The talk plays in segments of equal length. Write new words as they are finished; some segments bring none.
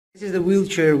This is the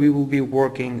wheelchair we will be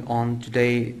working on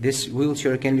today. This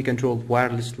wheelchair can be controlled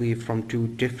wirelessly from two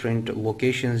different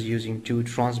locations using two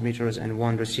transmitters and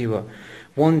one receiver.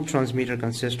 One transmitter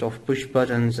consists of push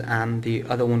buttons and the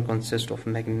other one consists of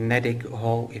magnetic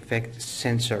Hall effect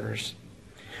sensors,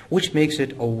 which makes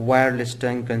it a wireless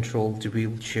tongue controlled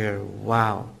wheelchair.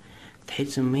 Wow,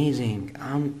 that's amazing.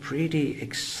 I'm pretty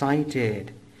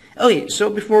excited. Okay, so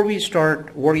before we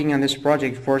start working on this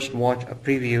project, first watch a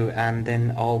preview and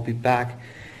then I'll be back.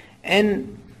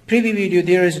 In preview video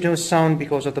there is no sound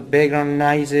because of the background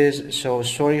noises, so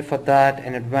sorry for that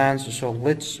in advance. So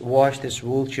let's watch this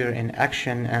wheelchair in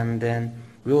action and then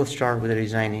we'll start with the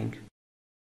designing.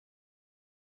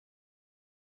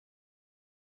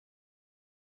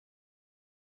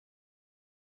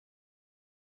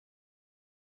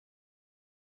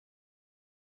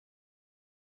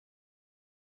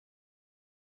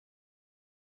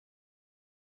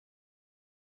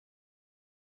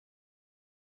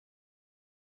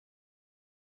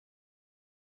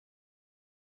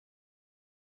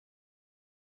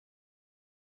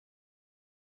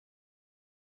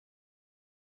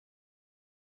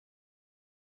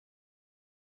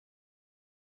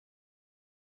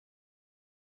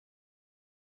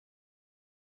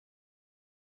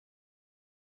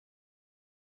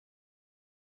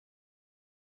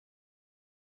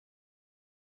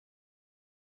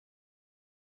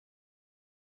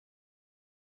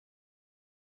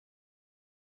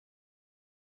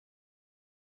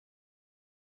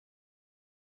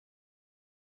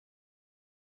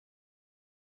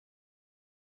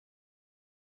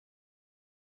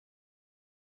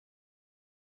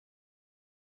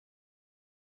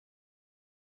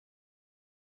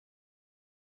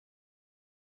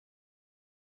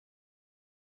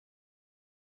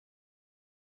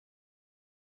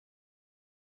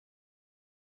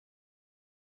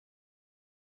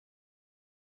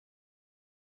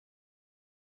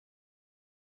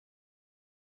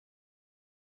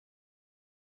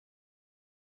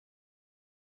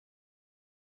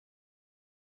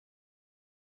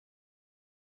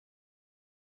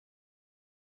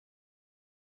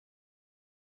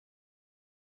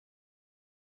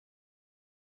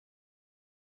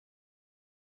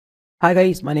 Hi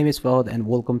guys, my name is Fawad and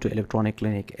welcome to Electronic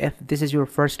Clinic. If this is your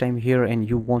first time here and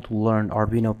you want to learn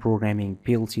Arduino programming,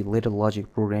 PLC ladder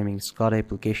logic programming, SCADA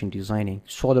application designing,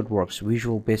 SolidWorks,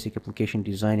 Visual Basic application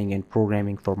designing and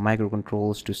programming for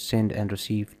microcontrollers to send and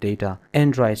receive data,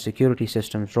 Android security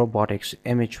systems, robotics,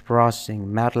 image processing,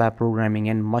 MATLAB programming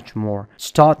and much more,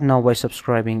 start now by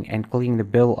subscribing and clicking the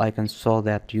bell icon so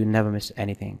that you never miss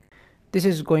anything. This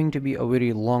is going to be a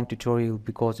very long tutorial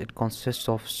because it consists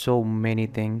of so many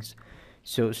things.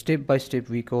 So step by step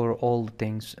we cover all the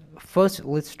things. First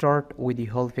let's start with the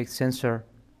Hall effect sensor.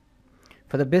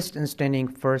 For the best understanding,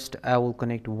 first I will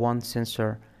connect one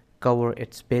sensor, cover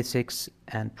its basics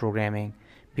and programming.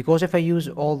 Because if I use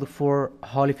all the four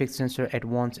Hall effect sensor at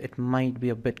once, it might be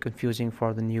a bit confusing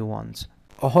for the new ones.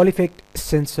 A Hall effect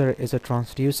sensor is a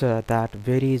transducer that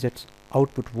varies its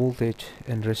output voltage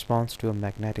in response to a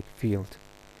magnetic field.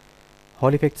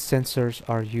 Hall effect sensors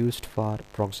are used for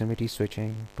proximity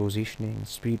switching, positioning,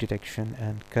 speed detection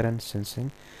and current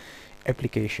sensing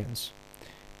applications.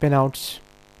 Pinouts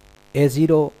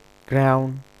A0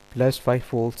 ground plus 5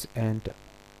 volts and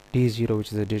D0,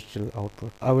 which is a digital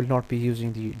output. I will not be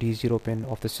using the D0 pin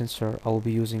of the sensor. I will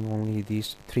be using only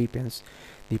these three pins,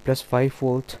 the plus 5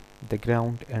 volt, the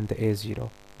ground and the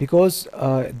A0. Because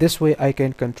this way I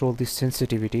can control the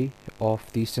sensitivity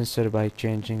of the sensor by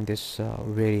changing this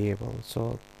variable.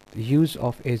 So the use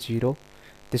of A0,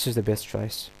 this is the best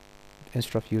choice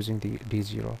instead of using the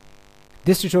D0.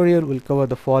 This tutorial will cover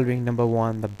the following: number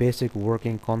one, the basic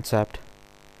working concept;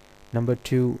 number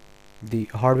two, the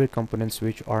hardware components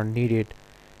which are needed,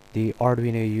 the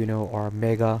Arduino Uno or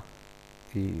Mega,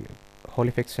 the Hall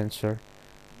effect sensor,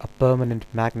 a permanent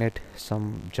magnet,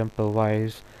 some jumper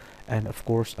wires, and of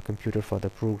course a computer for the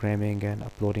programming and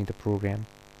uploading the program.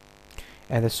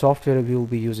 And the software we will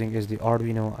be using is the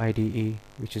Arduino IDE,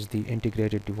 which is the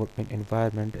integrated development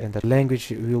environment, and the language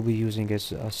we will be using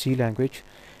is C language.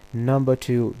 Number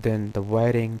two, then the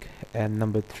wiring, and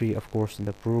number three, of course, in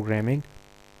the programming,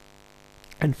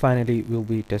 and finally we'll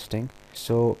be testing.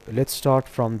 So let's start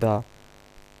from the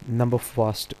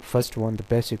first one, the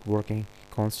basic working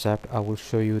concept. I will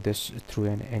show you this through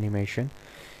an animation.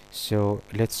 So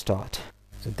let's start.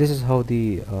 So this is how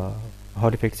the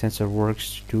Hall effect sensor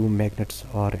works. Two magnets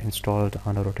are installed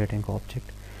on a rotating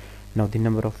object. Now the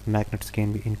number of magnets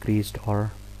can be increased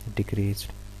or decreased.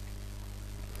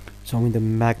 So when the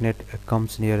magnet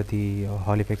comes near the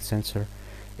Hall effect sensor,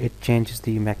 it changes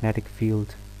the magnetic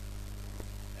field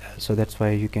so that's why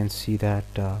you can see that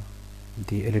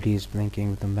the LED is blinking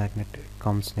when the magnet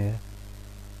comes near.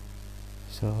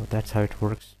 So that's how it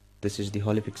works. This is the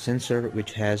Holopic sensor,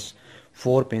 which has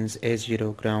 4 pins: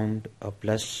 A0, ground,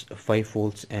 plus 5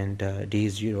 volts, and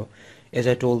D0. As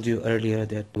I told you earlier,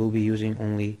 that we'll be using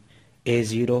only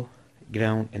A0,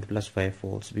 ground, and plus 5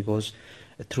 volts, because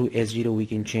through A0 we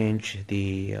can change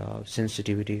the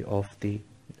sensitivity of the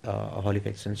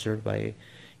Holopic sensor. By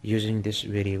using this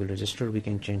variable resistor, we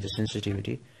can change the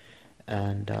sensitivity.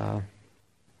 And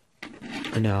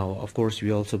now of course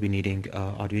we also be needing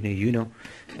Arduino Uno,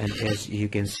 and as you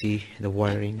can see the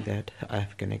wiring that I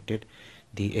have connected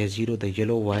the A0, the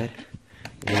yellow wire,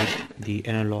 with the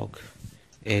analog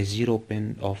A0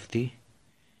 pin of the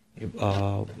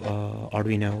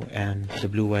Arduino, and the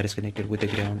blue wire is connected with the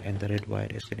ground, and the red wire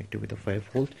is connected with the 5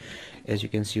 volt. As you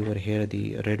can see over here,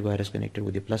 the red wire is connected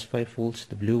with the plus 5 volts,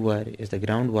 the blue wire is the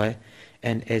ground wire,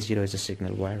 and A0 is the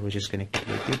signal wire, which is connected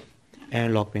with the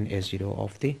analog pin A0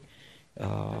 of the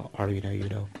Arduino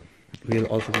Uno. We'll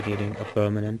also be needing a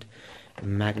permanent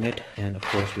magnet, and of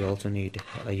course we also need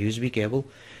a USB cable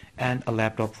and a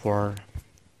laptop for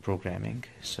programming.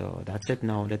 So that's it.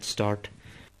 Now let's start.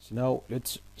 So now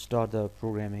let's start the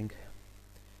programming.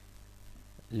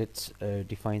 Let's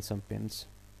define some pins.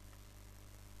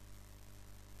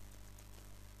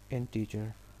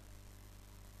 Integer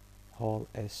hall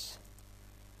s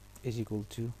is equal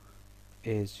to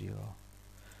A0.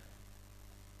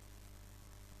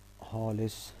 Hall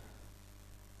is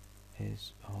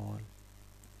Hall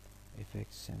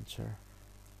effect sensor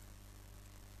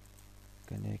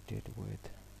connected with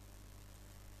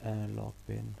analog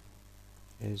pin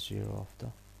A0 of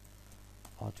the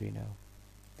Arduino.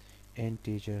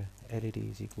 Integer LED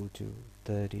is equal to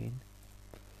 13,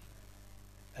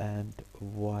 and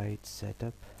void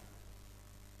setup.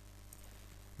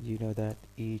 You know that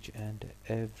each and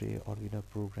every Arduino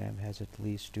program has at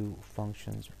least 2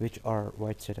 functions, which are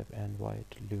void setup and void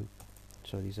loop.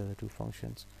 So these are the 2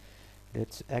 functions.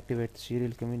 Let's activate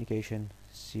serial communication.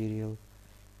 Serial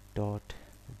dot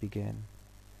begin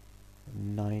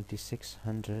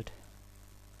 9600,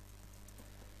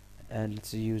 and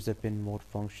let's use the pin mode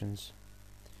functions.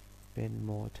 Pin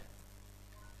mode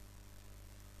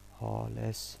hall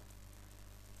s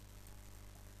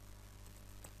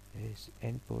is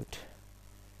input,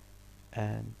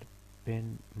 and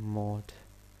pin mode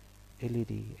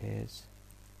LED is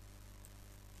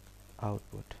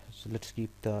output. So let's keep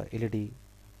the LED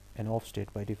an off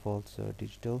state by default, so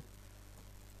digital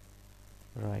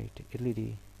right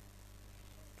LED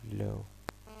low.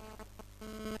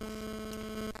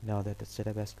 Now that the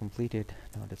setup has completed,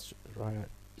 now let's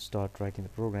start writing the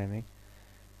programming.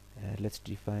 Let's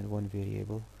define one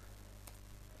variable,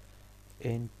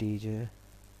 integer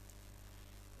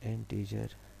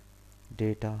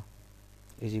data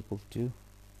is equal to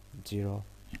 0.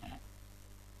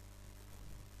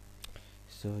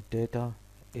 So data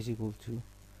is equal to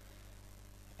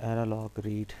analog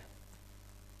read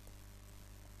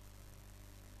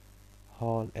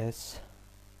hall s,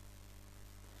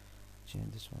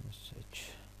 change this one as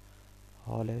h,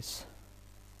 hall s,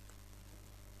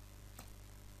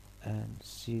 and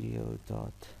serial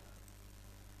dot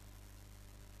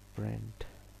print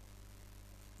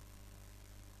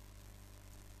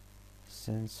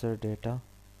sensor data,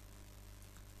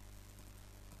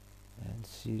 and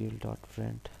serial dot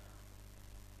print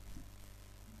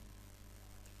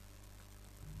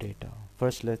data.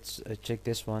 First let's check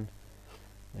this one.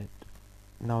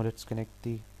 Now let's connect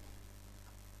the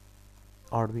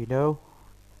Arduino,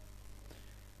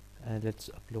 and let's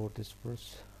upload this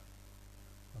first.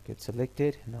 Okay, it's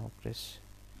selected. Now press,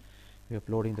 we're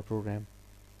uploading the program.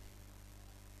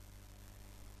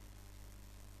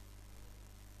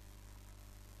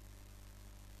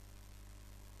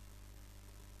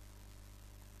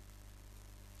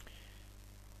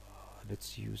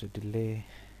 Let's use a delay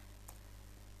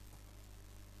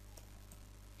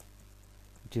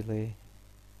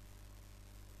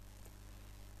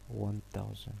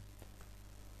 1000,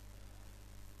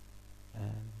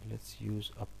 and let's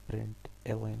use a print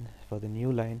ln for the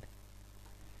new line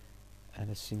and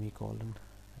a semicolon,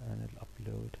 and it'll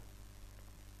upload.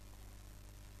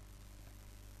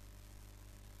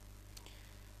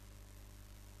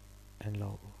 And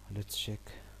now let's check.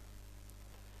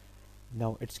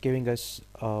 Now it's giving us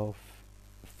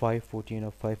 514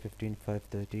 or 515,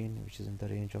 513, which is in the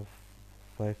range of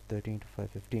 513 to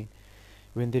 515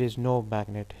 when there is no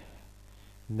magnet.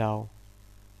 Now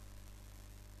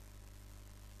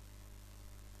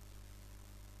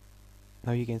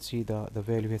you can see the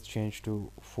value has changed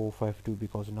to 452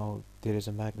 because now there is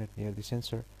a magnet near the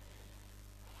sensor.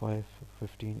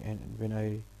 515, and when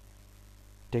I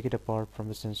take it apart from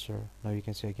the sensor, now you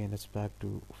can see again it's back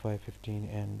to 515,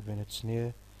 and when it's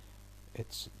near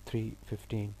it's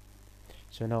 315.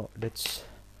 So now let's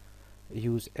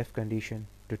use F condition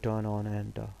to turn on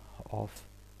and off.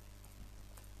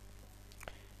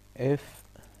 If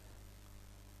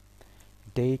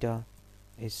data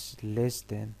is less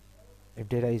than,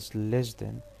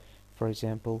 for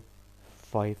example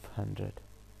 500,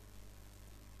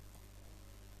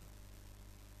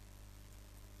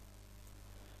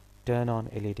 turn on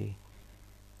LED,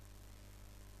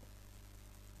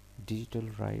 digital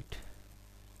write,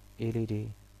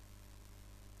 LED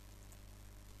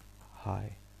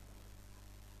high.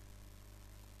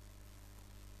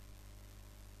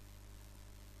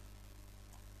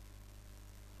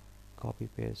 Copy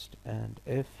paste, and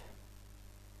if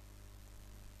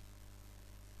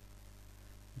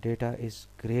data is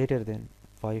greater than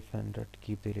 500,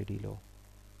 keep the LED low,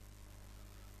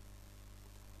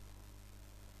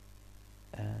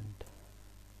 and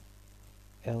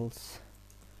else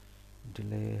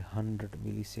delay 100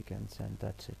 milliseconds, and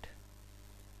that's it.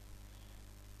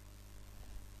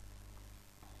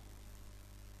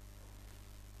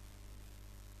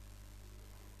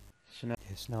 So now,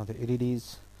 yes, now the LED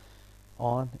is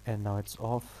on, and now it's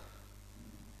off,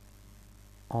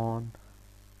 on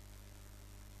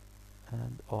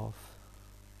and off.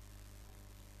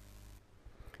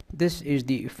 This is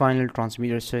the final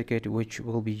transmitter circuit, which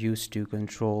will be used to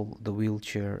control the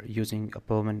wheelchair using a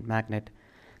permanent magnet.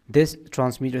 This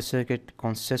transmitter circuit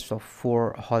consists of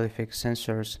 4 Hall-effect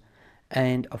sensors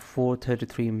and a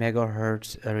 433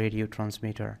 MHz radio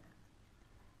transmitter.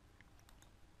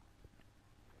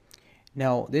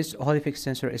 Now this Hall-effect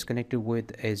sensor is connected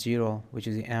with A0, which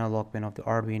is the analog pin of the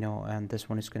Arduino, and this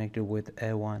one is connected with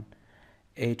A1,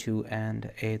 A2 and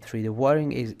A3. The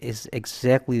wiring is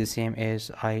exactly the same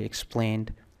as I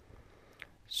explained.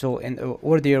 So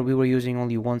over there we were using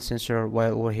only one sensor,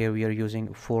 while over here we are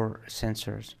using 4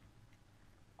 sensors.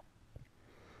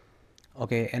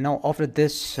 Okay, and now after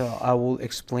this I will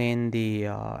explain the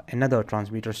another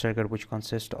transmitter circuit, which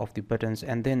consists of the buttons,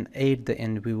 and then at the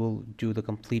end we will do the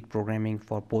complete programming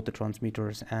for both the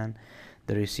transmitters and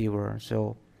the receiver.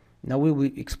 So now we will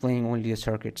be explaining only the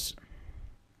circuits,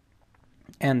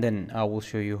 and then I will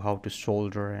show you how to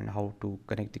solder and how to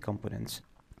connect the components.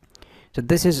 So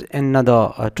this is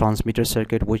another transmitter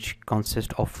circuit, which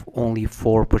consists of only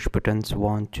 4 push buttons,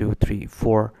 1 2 3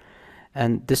 4,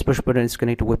 and this push button is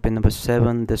connected with pin number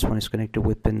 7, this one is connected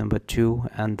with pin number 2,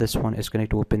 and this one is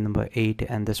connected with pin number 8,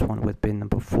 and this one with pin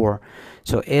number 4.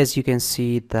 So as you can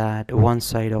see that one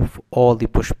side of all the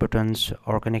push buttons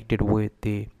are connected with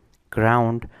the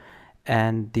ground,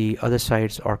 and the other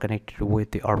sides are connected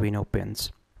with the Arduino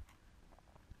pins.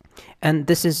 And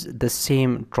this is the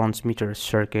same transmitter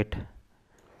circuit,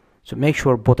 so make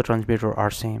sure both the transmitters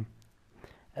are same.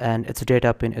 And its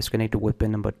data pin is connected with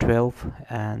pin number 12,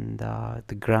 and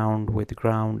the ground with the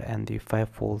ground, and the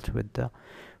 5V with the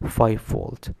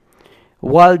 5V.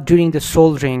 While doing the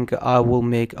soldering, I will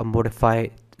make a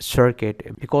modified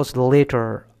circuit, because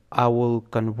later I will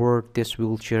convert this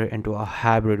wheelchair into a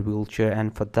hybrid wheelchair,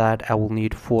 and for that I will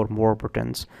need 4 more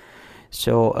buttons.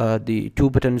 So the 2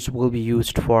 buttons will be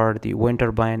used for the wind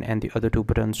turbine, and the other 2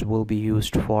 buttons will be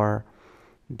used for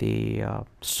the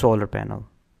solar panel.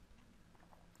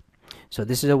 So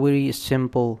this is a very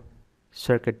simple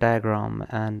circuit diagram,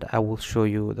 and I will show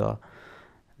you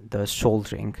the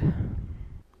soldering.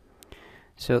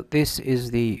 So this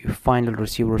is the final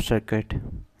receiver circuit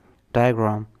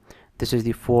diagram. This is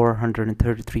the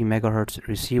 433 MHz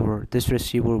receiver. This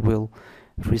receiver will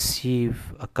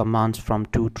receive commands from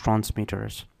 2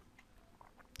 transmitters.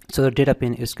 So the data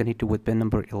pin is connected with pin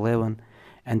number 11,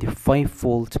 and the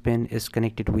 5V pin is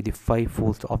connected with the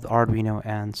 5V of the Arduino,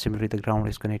 and similarly the ground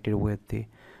is connected with the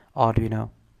Arduino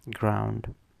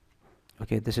ground.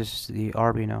 Okay, this is the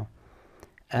Arduino,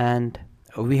 and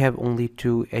we have only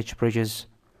 2 Hbridges,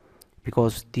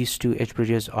 because these 2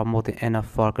 Hbridges are more than enough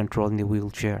for controlling the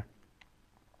wheelchair.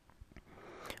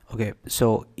 Okay,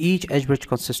 so each Hbridge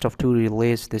consists of 2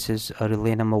 relays. This is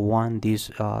relay number 1.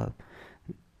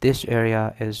 This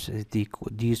area is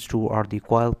these 2 are the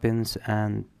coil pins,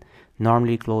 and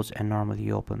normally closed and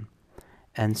normally open,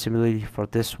 and similarly for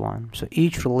this one. So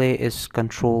each relay is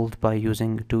controlled by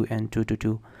using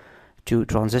 2N222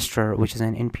 transistor, which is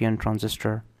an NPN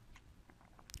transistor.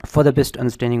 For the best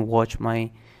understanding, watch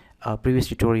my previous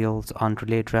tutorials on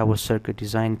relay driver circuit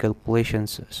design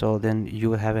calculations, so then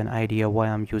you will have an idea why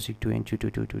I'm using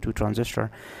 2N222 transistor.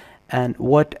 And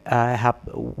what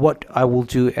I will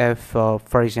do if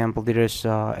for example there is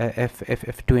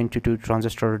if 2 into 2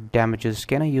 transistor damages,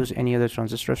 can I use any other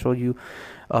transistor? So you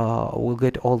will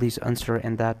get all these answer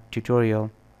in that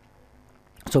tutorial.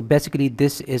 So basically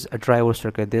this is a driver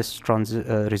circuit. This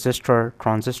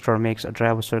transistor makes a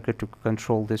driver circuit to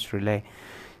control this relay.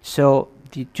 So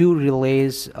the two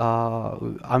relays,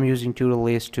 I'm using two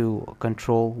relays to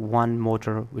control one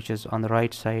motor which is on the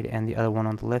right side and the other one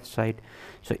on the left side.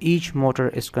 So each motor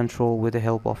is controlled with the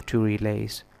help of two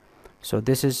relays. So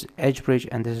this is Hbridge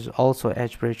and this is also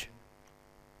Hbridge.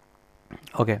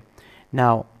 Okay,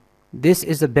 now this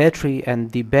is the battery,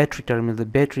 and the battery terminal, the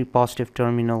battery positive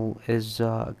terminal is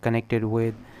connected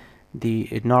with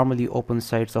the normally open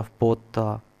sides of both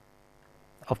the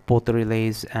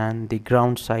relays, and the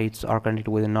ground sides are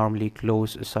connected with the normally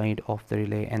closed side of the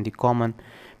relay, and the common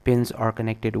pins are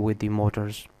connected with the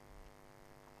motors.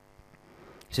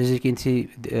 So as you can see,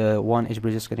 one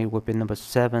Hbridge is connected with pin number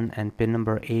 7 and pin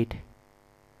number 8,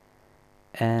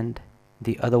 and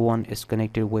the other one is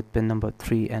connected with pin number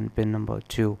 3 and pin number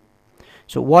 2.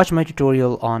 So watch my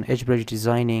tutorial on Hbridge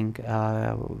designing,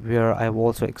 where I've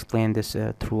also explained this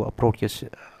through a Proteus,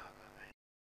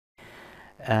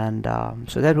 and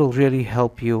so that will really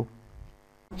help you.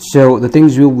 So the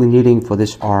things you'll be needing for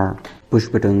this are push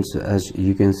buttons. As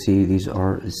you can see, these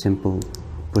are simple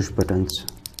push buttons.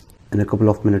 In a couple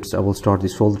of minutes I will start the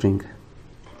soldering.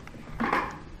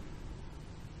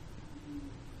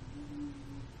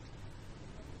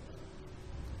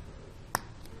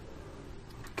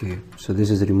 Okay, so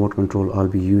this is the remote control I'll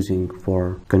be using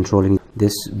for controlling.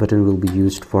 This button will be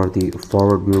used for the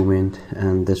forward movement,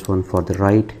 and this one for the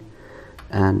right,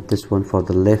 and this one for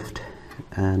the left,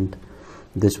 and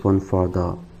this one for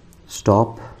the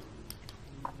stop,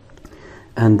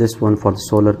 and this one for the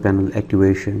solar panel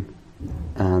activation,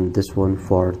 and this one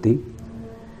for the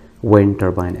wind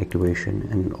turbine activation,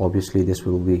 and obviously this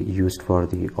will be used for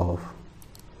the off.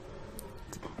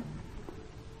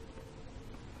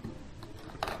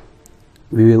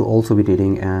 We will also be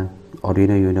needing an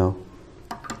Arduino Uno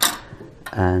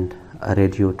and a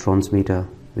radio transmitter,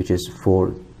 which is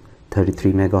for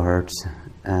 33 megahertz,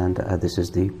 and this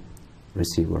is the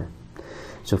receiver.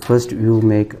 So first we will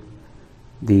make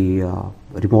the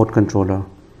remote controller,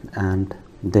 and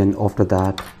then after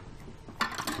that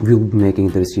we will be making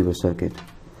the receiver circuit.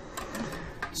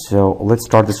 So let's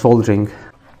start the soldering.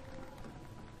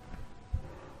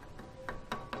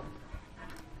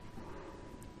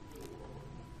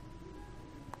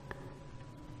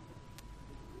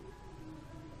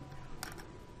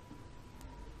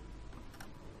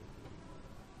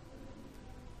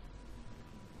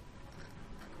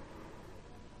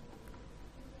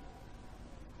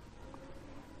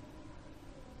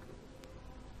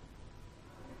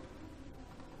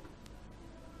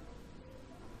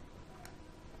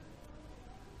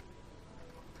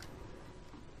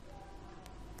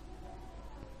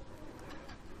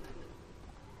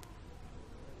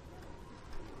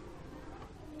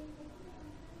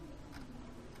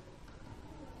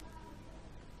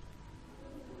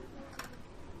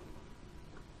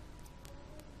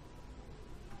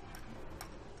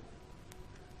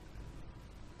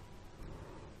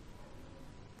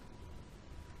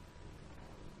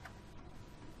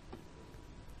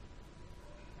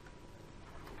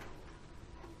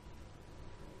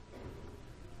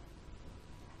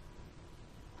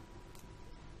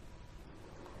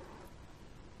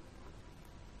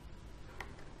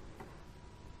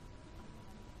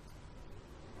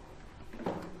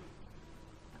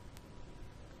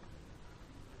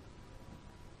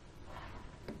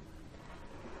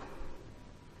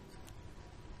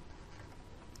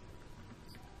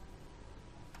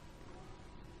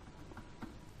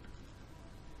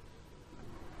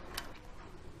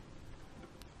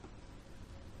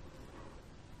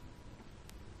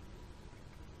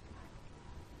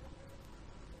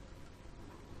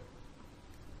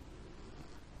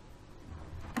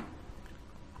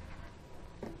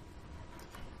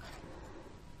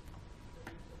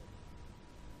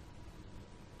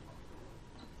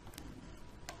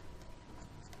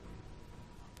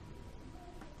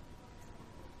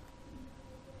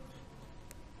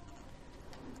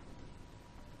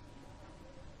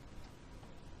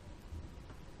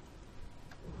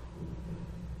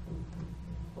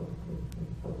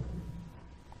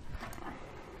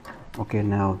 Okay,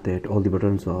 now that all the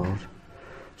buttons are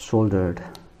soldered,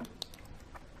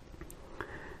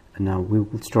 and now we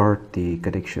will start the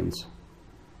connections.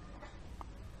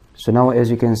 So now,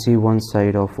 as you can see, one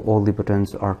side of all the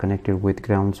buttons are connected with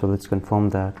ground. So let's confirm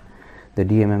that the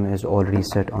DMM is already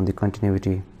set on the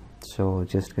continuity. So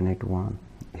just connect one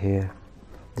here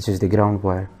This is the ground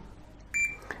wire,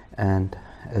 and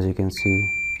as you can see,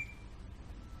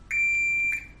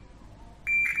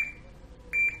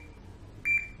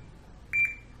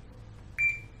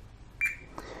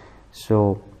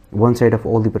 so one side of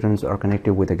all the buttons are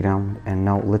connected with the ground. And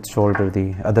now let's solder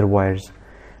the other wires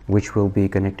which will be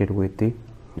connected with the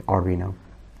Arduino.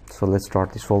 So let's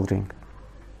start the soldering.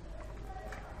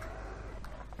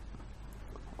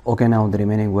 Okay, now the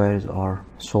remaining wires are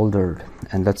soldered,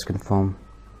 and let's confirm.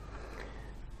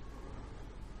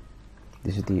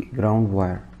 This is the ground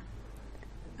wire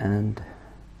and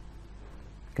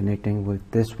connecting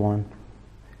with this one,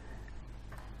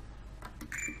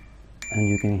 and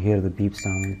you can hear the beep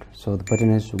sound, so the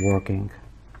button is working.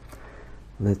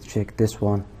 Let's check this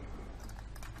one.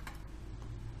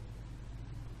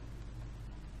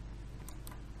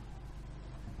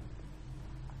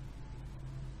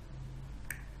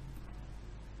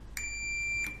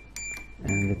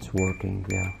 And it's working,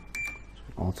 yeah,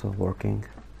 also working.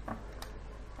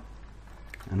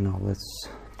 And now let's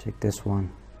check this one.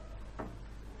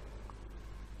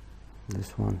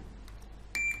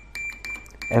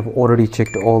 I've already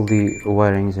checked all the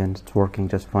wirings and it's working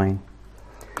just fine.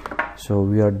 So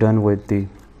we are done with the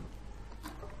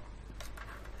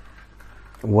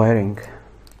wiring,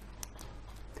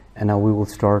 and now we will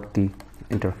start the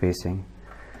interfacing.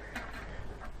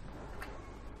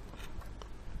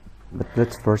 But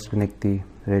let's first connect the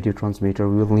radio transmitter.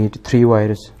 We will need 3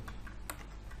 wires.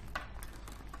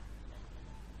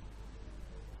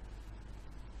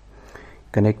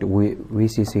 Connect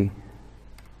VCC.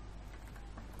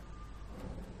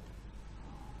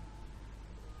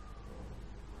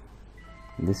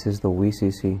 This is the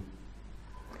VCC.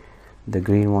 The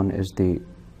green one is the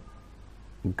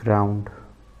ground,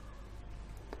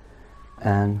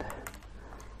 and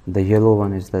the yellow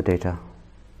one is the data.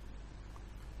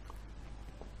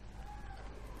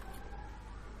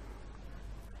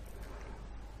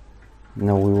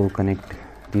 Now we will connect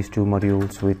these 2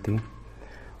 modules with the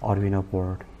Arduino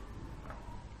board,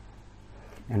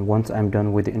 and once I'm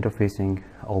done with the interfacing,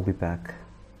 I'll be back.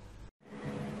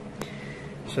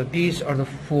 So these are the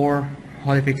 4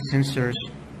 Hbridge sensors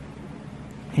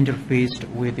interfaced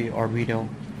with the Arduino,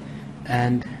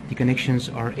 and the connections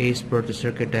are as per the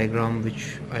circuit diagram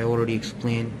which I already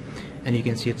explained, and you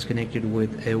can see it's connected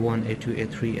with A1, A2,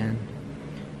 A3 and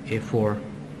A4.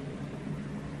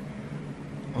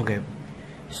 Okay,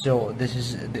 so this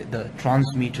is the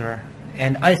transmitter,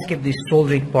 and I skipped the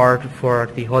soldering part for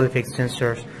the Hbridge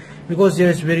sensors because there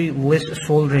is very less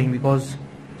soldering, because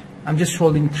I'm just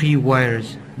soldering 3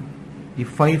 wires, the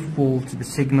 5 volts, the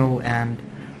signal and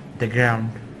the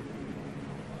ground.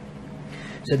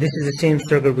 So this is the same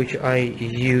circuit which I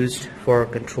used for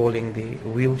controlling the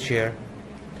wheelchair,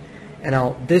 and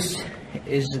now this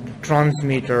is the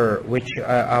transmitter which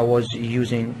I was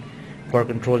using for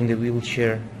controlling the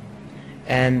wheelchair,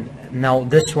 and now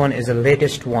this one is the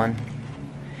latest one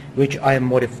which I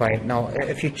modified. Now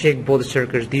if you check both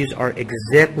circuits, these are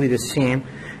exactly the same.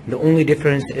 The only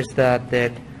difference is that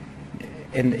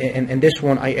in this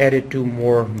one I added 2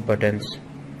 more buttons,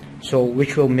 so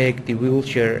which will make the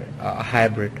wheelchair a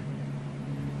hybrid.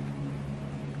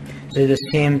 So the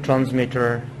same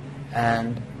transmitter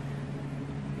and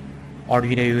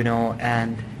Arduino Uno,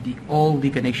 and all the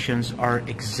connections are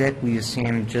exactly the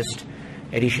same, just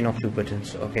addition of 2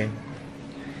 buttons. Okay,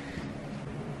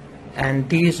 and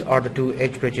these are the 2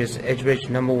 Hbridges, Hbridge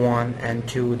number 1 and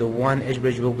 2. The one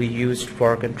Hbridge will be used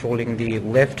for controlling the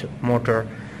left motor,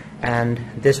 and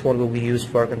this one will be used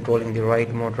for controlling the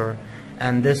right motor,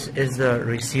 and this is the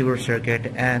receiver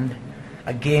circuit. And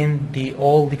again,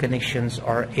 all the connections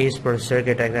are as per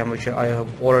circuit diagram which I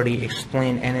have already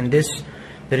explained. And in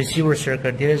the receiver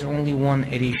circuit, there is only one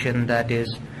addition, that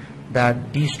is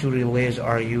that these 2 relays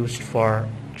are used for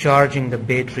charging the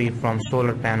battery from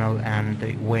solar panel and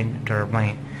the wind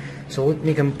turbine. So let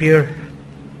me compare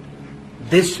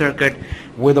this circuit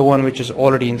with the one which is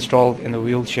already installed in the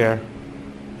wheelchair.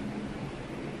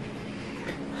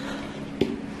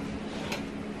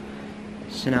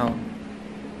 So now,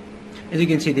 as you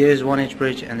can see, there is one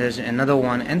Hbridge and there's another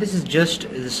one, and this is just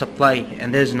the supply,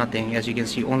 and there's nothing. As you can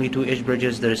see, only 2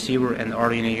 Hbridges, the receiver and the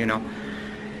Arduino Uno.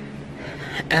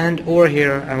 And over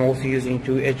here I'm also using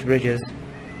 2 Hbridges,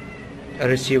 a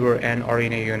receiver and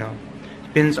Arduino Uno.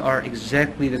 Pins are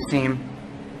exactly the same.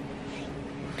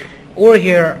 Over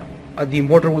here the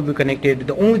motor will be connected.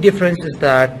 The only difference is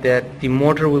that the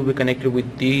motor will be connected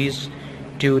with these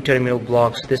 2 terminal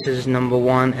blocks. This is number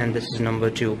 1 and this is number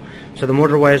 2. So the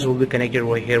motor wires will be connected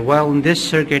right here, while in this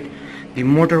circuit the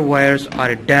motor wires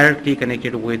are directly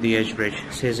connected with the Hbridge.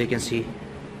 So as you can see,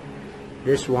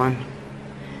 this one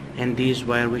and these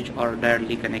wire which are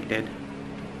directly connected.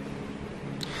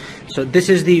 So this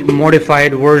is the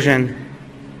modified version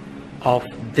of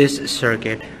this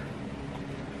circuit,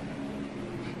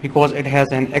 because it has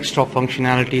an extra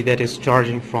functionality, that is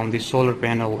charging from the solar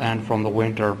panel and from the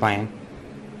wind turbine.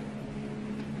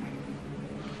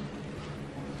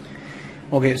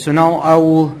 Okay, so now I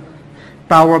will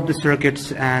power up the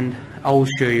circuits and I will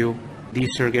show you these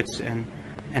circuits in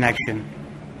action.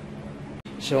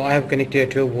 So I have connected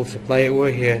a 12 volt supply over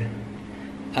here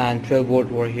and 12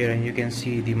 volt over here, and you can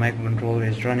see the microcontroller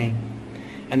is running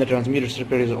and the transmitter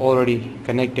circuit is already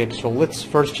connected. So let's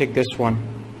first check this one,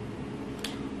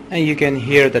 and you can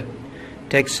hear the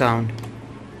text sound.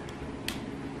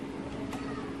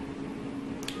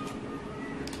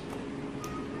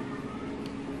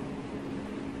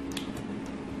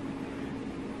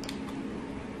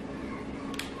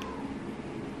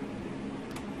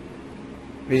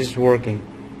 This is working.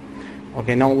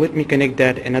 Okay, now let me connect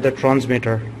that another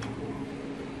transmitter.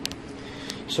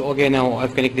 So okay, now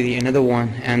I've connected the another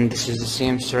one, and this is the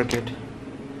same circuit.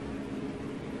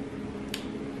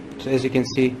 So as you can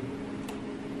see,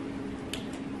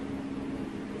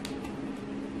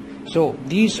 so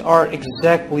these are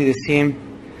exactly the same.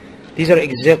 These are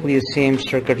exactly the same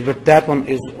circuit, but that one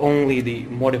is only the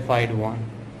modified one.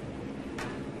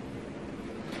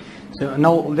 So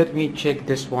now let me check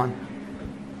this one.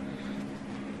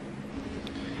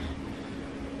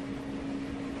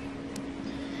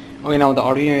 Okay, now the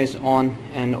Arduino is on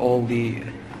and all the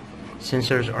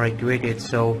sensors are activated.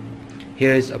 So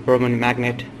here is a permanent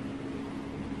magnet,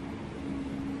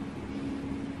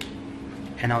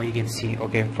 and now you can see,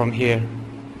 okay, from here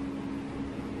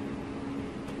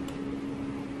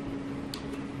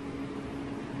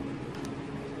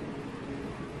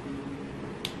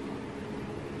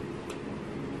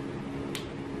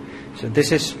so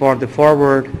this is for the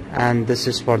forward and this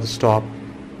is for the stop,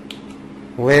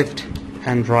 left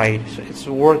and right. So it's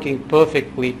working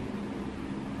perfectly.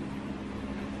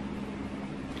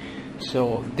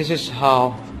 So this is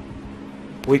how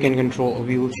we can control a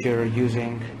wheelchair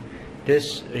using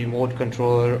this remote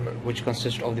controller, which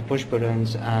consists of the push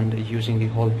buttons and using the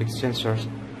Hall effect sensors.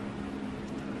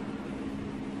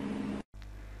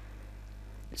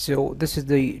 So this is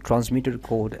the transmitter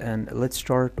code, and let's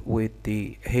start with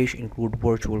the hash include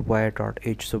virtual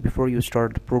wire.h. So before you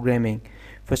start programming,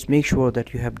 first make sure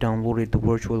that you have downloaded the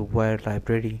virtual wire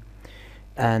library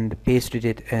and pasted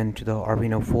it into the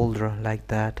Arduino folder like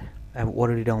that. I've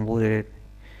already downloaded it.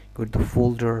 Go to the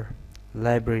folder,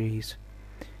 libraries,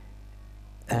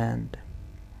 and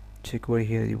check over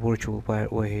here the virtual wire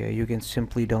over here. You can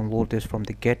simply download this from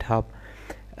the GitHub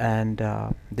and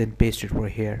then paste it over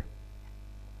here.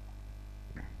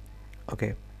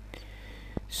 Okay,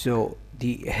 so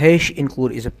the hash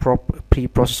include is a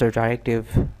preprocessor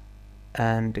directive,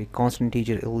 and a constant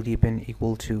integer LED pin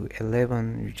equal to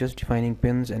 11. You're just defining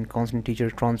pins, and constant integer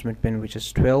transmit pin, which is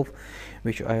 12,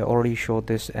 which I already showed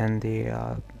this in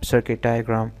the circuit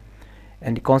diagram,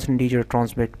 and the constant integer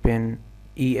transmit pin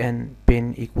en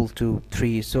pin equal to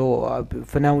 3. So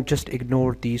for now just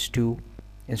ignore these two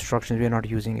instructions, we are not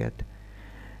using it.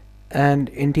 And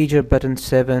integer button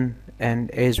 7,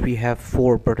 and as we have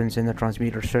 4 buttons in the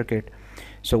transmitter circuit,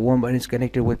 so one button is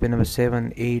connected with pin number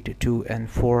 7, 8, 2 and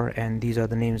 4, and these are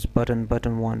the names: button,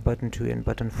 button 1, button 2 and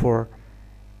button 4.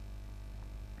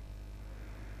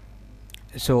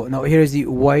 So now here is the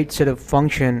void setup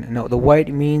function. Now the void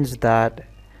means that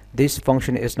this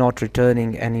function is not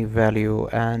returning any value,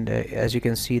 and as you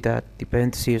can see that the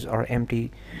parentheses are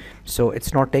empty, so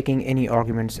it's not taking any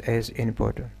arguments as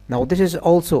input. Now this is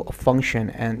also a function,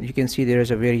 and you can see there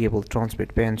is a variable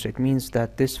transmit pin, so it means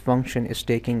that this function is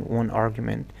taking one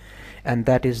argument, and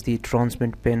that is the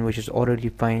transmit pin, which is already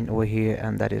defined over here,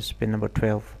 and that is pin number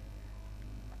 12.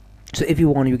 So if you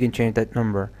want, you can change that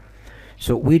number.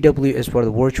 So VW is for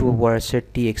the virtual wire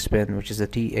set TX pin, which is the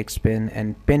TX pin,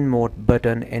 and pin mode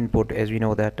button input, as we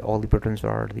know that all the buttons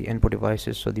are the input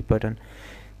devices, so the button,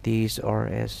 these are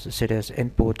as set as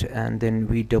input, and then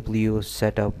VW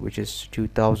setup, which is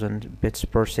 2000 bits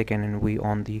per second, and we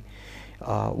on the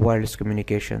wireless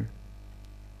communication.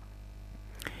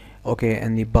 Okay,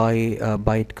 and the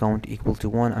byte count equal to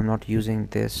 1. I'm not using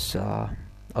this.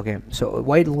 Okay, so a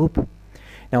while loop.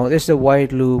 Now this is a while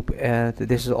loop, and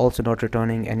this is also not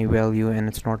returning any value, and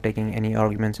it's not taking any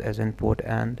arguments as input,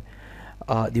 and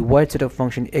the while setup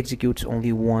function executes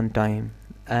only one time,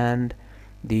 and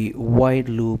the while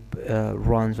loop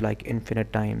runs like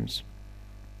infinite times.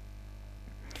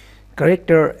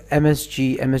 Character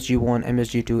MSG, MSG1,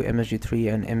 MSG2,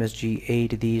 MSG3 and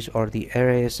MSG8, these are the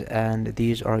arrays, and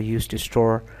these are used to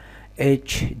store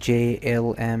H, J,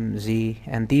 L, M, Z,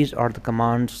 and these are the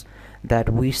commands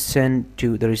that we send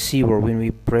to the receiver when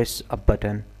we press a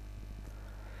button.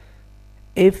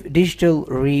 If digital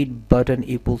read button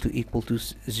equal to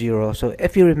 0, so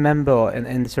if you remember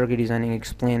in the circuit designing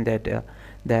explained that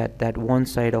that one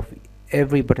side of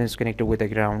every button is connected with the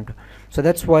ground, so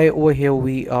that's why over here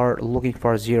we are looking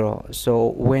for 0. So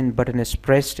when button is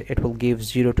pressed, it will give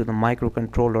 0 to the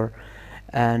microcontroller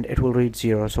and it will read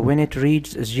 0. So when it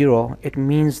reads 0, it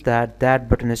means that that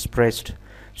button is pressed.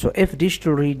 So if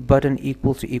digital read button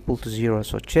equal to 0,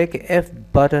 so check if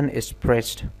button is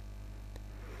pressed.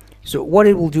 So what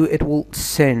it will do, it will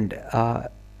send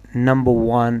number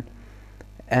 1,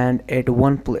 and at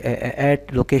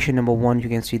location number 1 you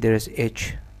can see there is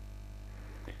H.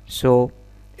 So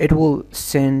it will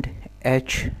send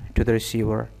H to the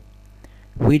receiver.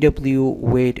 VW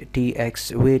wait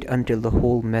TX, wait until the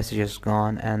whole message is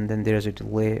gone, and then there is a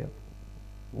delay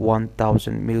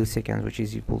 1000 milliseconds, which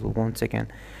is equal to 1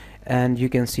 second. And you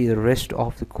can see the rest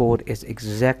of the code is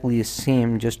exactly the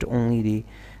same, just only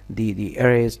the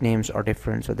arrays names are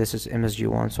different. So this is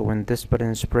MSG1, so when this button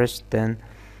is pressed, then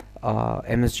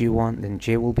MSG1, then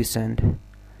J will be sent,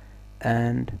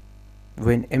 and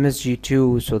when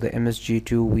MSG2, so the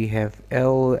MSG2 we have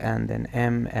L and then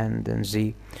M and then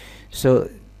Z. So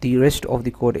the rest of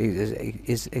the code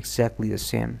is exactly the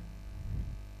same.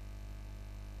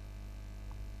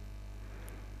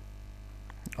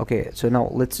 Okay, so now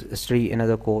let's study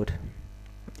another code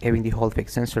having the Hall effect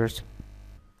sensors.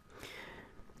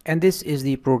 And this is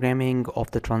the programming of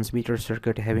the transmitter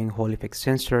circuit having Hall effect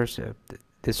sensors.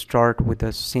 They start with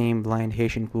the same line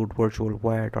hash include virtual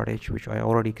wire.h, which I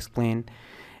already explained,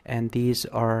 and these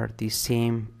are the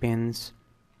same pins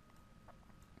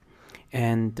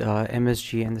and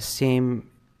MSG and the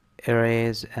same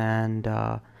arrays. And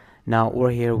now over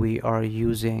here we are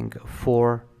using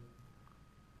 4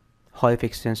 Hall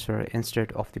effect sensor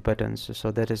instead of the buttons. So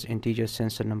that is integer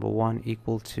sensor number 1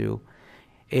 equal to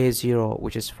A0,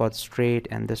 which is for the straight,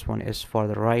 and this one is for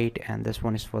the right, and this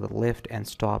one is for the left and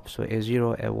stop. So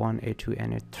A0, A1, A2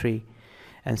 and A3,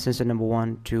 and sensor number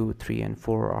 1, 2, 3 and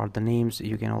 4 are the names.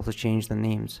 You can also change the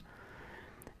names.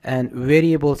 And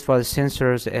variables for the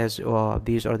sensors, as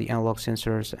these are the analog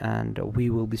sensors, and we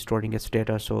will be storing its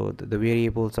data. So the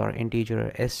variables are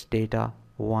integer S data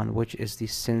 1, which is the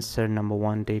sensor number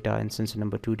 1 data, and sensor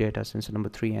number 2 data, sensor number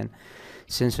 3 and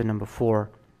sensor number 4.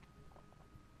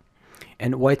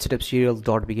 And white setup serial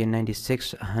dot begin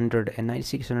 9600, and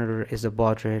 9600 is the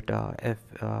baud rate if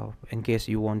in case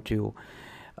you want to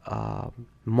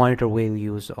monitor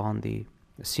values on the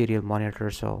serial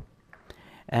monitor. So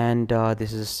and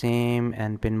this is the same,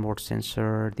 and pin mode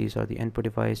sensor, these are the input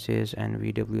devices, and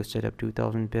VW setup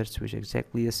 2000 bits, which is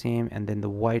exactly the same. And then the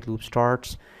white loop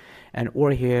starts, and over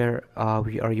here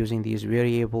we are using these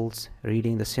variables,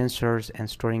 reading the sensors and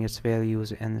storing its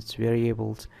values and its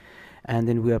variables, and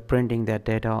then we are printing that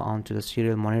data onto the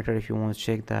serial monitor. If you want to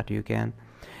check that, you can.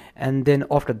 And then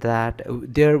after that,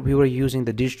 there we were using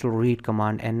the digital read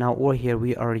command, and now over here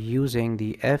we are using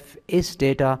the if is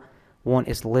data 1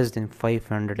 is less than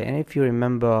 500. And if you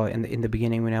remember in the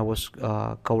beginning when I was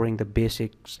covering the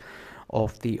basics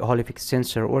of the Hall effect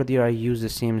sensor, or there I use the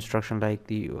same instruction like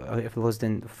the if less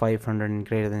than 500 and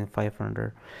greater than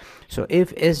 500. So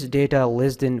if is data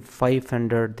less than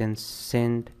 500, then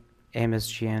send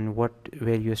MSG, and what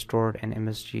value is stored in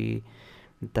MSG,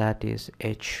 that is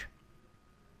H.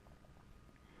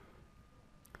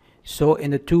 So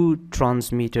in the two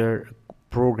transmitter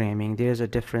programming, there is a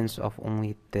difference of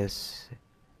only this.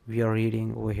 We are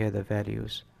reading over here the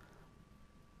values.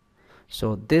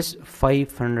 So this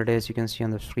 500, as you can see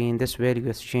on the screen, this value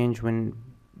is changed when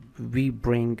we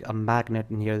bring a magnet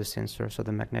near the sensor, so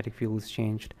the magnetic field is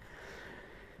changed.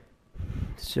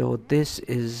 So this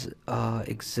is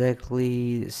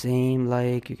exactly the same,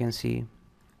 like you can see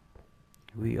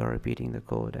we are repeating the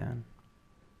code. And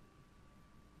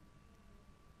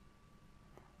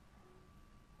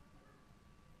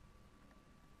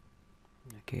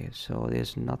okay, so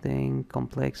there's nothing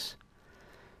complex.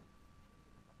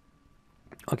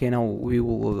 Okay, now we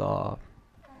will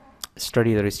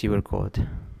study the receiver code.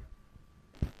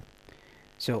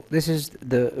 So this is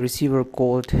the receiver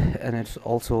code, and it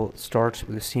also starts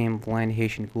with the same line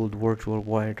hash include virtual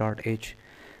wire.h,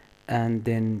 and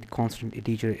then constant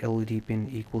integer LED pin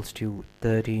equals to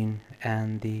 13,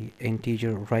 and the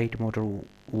integer write motor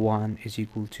 1 is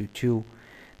equal to 2.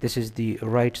 This is the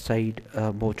right side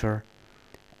motor,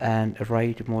 and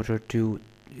write motor 2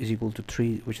 is equal to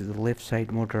 3, which is the left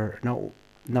side motor.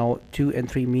 Now 2 and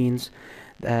 3 means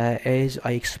as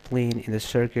I explained in the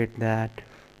circuit that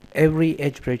every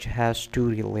Hbridge has 2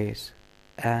 relays,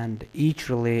 and each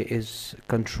relay is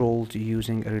controlled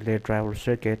using a relay driver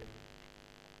circuit.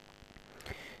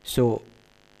 So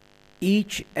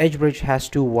each edge bridge has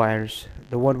two wires.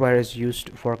 The one wire is used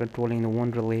for controlling the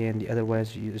one relay, and the other wire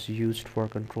is used for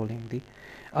controlling the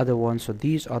other one. So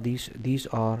these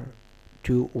are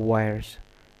two wires,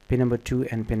 pin number 2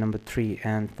 and pin number 3.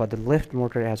 And for the lift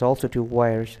motor, it has also two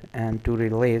wires and two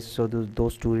relays. So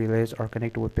those two relays are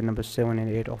connected with pin number 7 and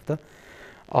 8 of the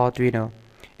Arduino.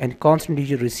 And constant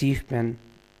digit receive pin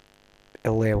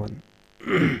 11.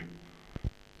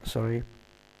 Sorry.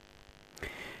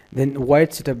 Then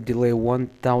wide setup delay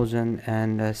 1000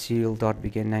 and serial dot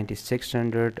begin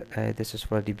 9600. This is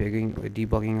for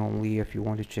debugging only. If you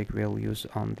want to check values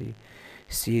on the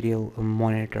serial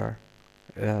monitor,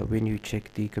 when you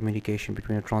check the communication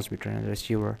between a transmitter and the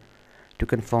receiver, to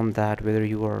confirm that whether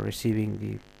you are receiving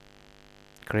the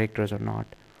characters or not.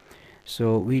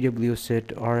 So VW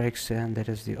set RX, and that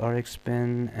is the RX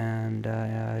pin, and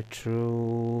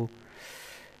true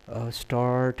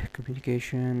start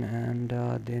communication, and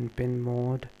then pin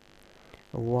mode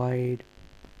wide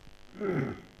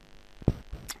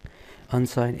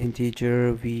unsigned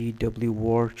integer VW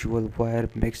virtual wire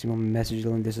maximum message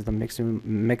length. This is the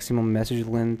maximum message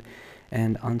length,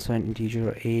 and unsigned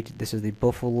integer 8. This is the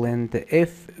buffer length.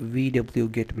 If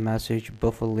VW get message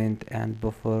buffer length and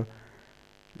buffer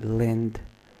length,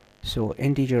 so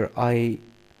integer I.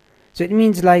 So it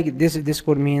means like this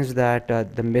code means that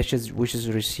the message which is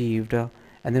received, and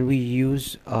then we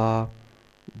use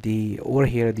the over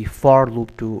here the for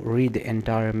loop to read the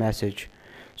entire message.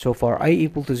 So for I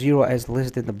equal to 0 as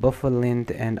less than the buffer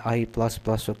length, and I plus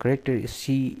plus, so character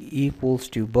C equals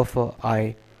to buffer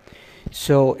I.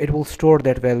 So it will store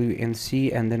that value in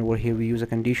C, and then over here we use a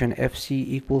condition FC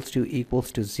equals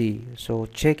to Z. So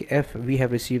check if we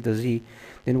have received the Z,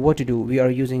 then what to do? We are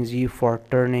using Z for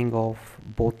turning off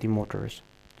both the motors.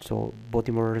 So both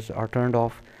the motors are turned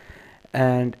off,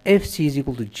 and if C is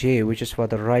equal to J, which is for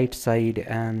the right side,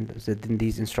 and then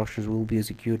these instructions will be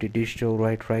executed. Digital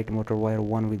right motor wire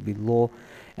 1 will be low,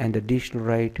 and the digital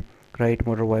right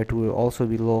motor wire 2 will also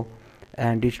be low,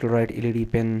 and digital right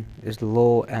LED pin is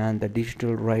low, and the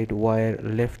digital right wire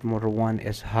left motor 1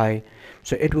 is high.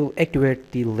 So it will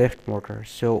activate the left motor.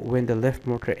 So when the left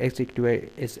motor is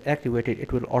activated,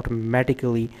 it will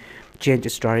automatically change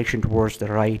its direction towards the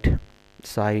right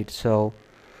side. So,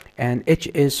 and H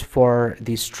is for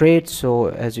the straight. So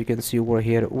as you can see over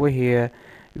here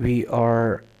we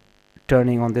are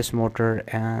turning on this motor,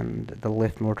 and the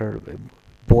left motor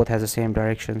both has the same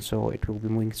direction, so it will be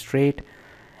moving straight.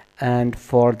 And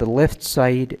for the left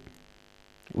side,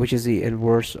 which is the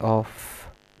inverse of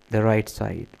the right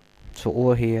side, so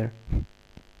over here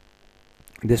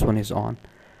this one is on,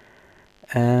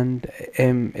 and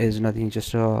M is nothing,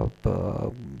 just a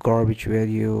garbage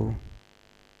value,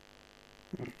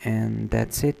 and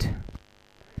that's it.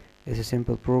 It's a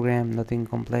simple program, nothing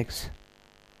complex.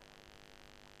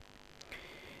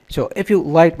 So if you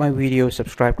liked my video,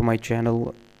 subscribe to my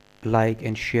channel, like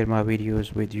and share my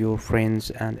videos with your friends,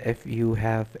 and if you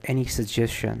have any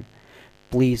suggestion,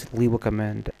 please leave a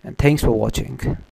comment, and thanks for watching.